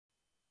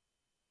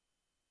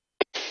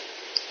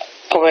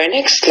Our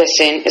next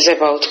lesson is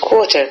about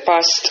quarter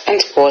past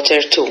and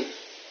quarter to.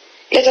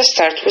 Let us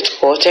start with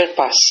quarter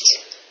past.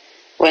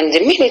 When the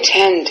minute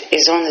hand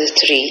is on the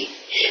 3,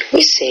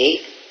 we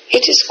say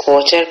it is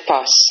quarter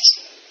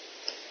past.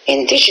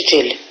 In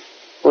digital,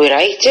 we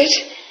write it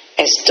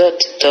as ...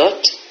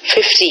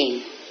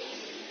 15.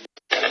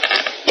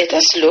 Let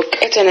us look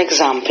at an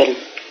example.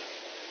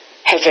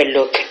 Have a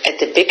look at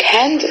the big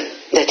hand,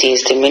 that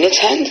is the minute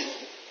hand.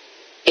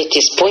 It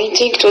is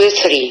pointing to the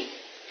 3,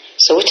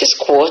 so it is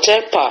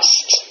quarter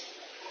past.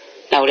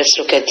 Now let's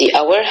look at the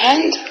hour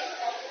hand.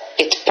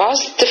 It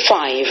passed the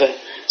 5,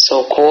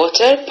 so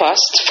quarter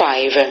past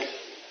 5.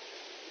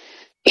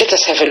 Let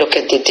us have a look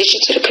at the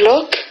digital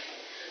clock.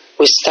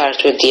 We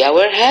start with the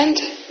hour hand.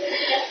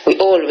 We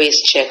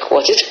always check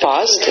what it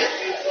passed.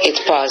 It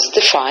passed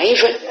the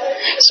 5,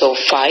 so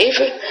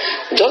 5 ...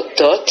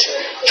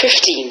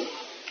 15.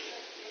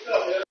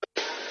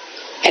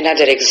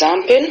 Another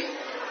example.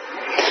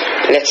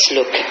 Let's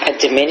look at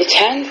the minute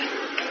hand.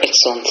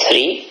 It's on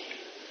 3,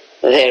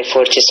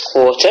 therefore it is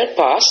quarter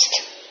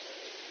past.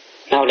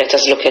 Now let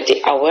us look at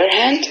the hour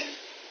hand.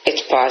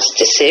 It passed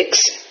the 6,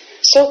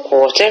 so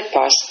quarter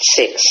past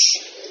 6.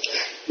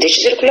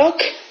 Digital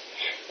clock.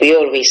 We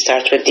always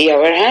start with the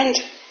hour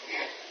hand.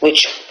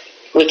 Which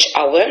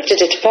hour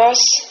did it pass?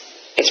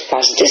 It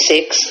passed the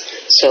 6,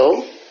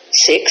 so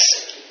 6 ...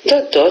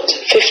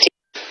 15.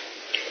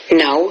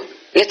 Now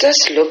let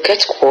us look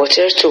at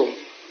quarter to.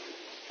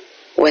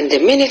 When the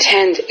minute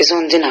hand is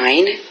on the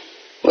 9,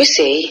 we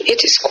say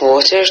it is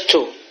quarter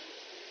to.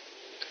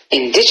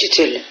 In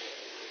digital,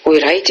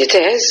 we write it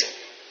as ...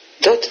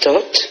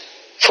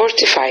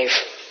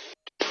 45.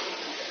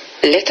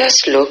 Let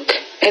us look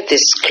at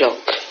this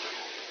clock.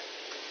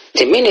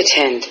 The minute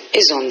hand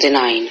is on the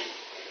 9,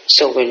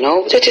 so we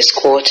know that it's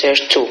quarter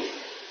to.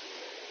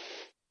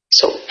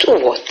 So 2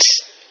 what?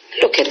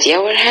 Look at the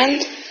hour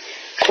hand.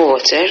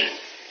 Quarter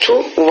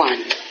to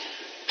 1.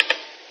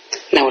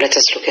 Now let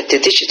us look at the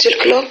digital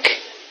clock.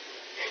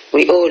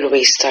 We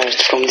always start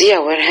from the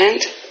hour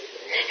hand,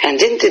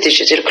 and in the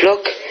digital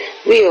clock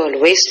we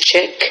always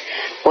check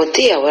what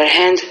the hour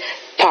hand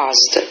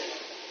passed.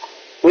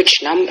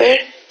 Which number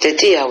did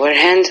the hour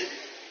hand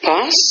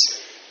pass?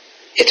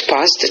 It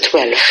passed the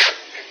 12,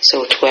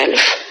 so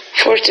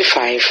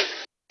 12:45.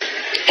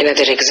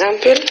 Another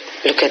example,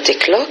 look at the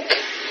clock.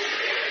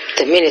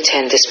 The minute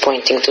hand is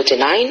pointing to the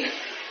 9,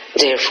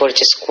 therefore it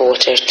is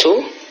quarter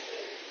to.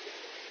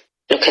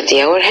 Look at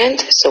the hour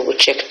hand, so we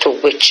check to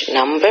which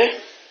number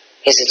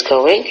is it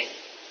going.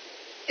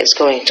 It's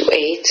going to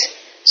 8,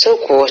 so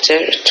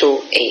quarter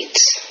to 8.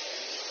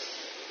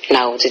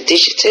 Now the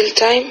digital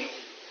time.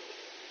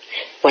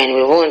 When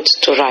we want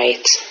to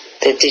write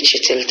the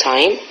digital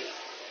time,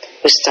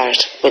 we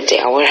start with the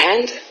hour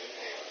hand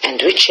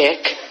and we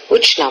check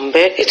which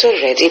number it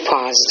already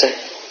passed.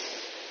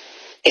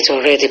 It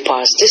already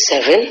passed the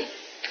 7,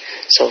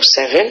 so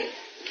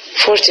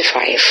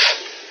 7:45.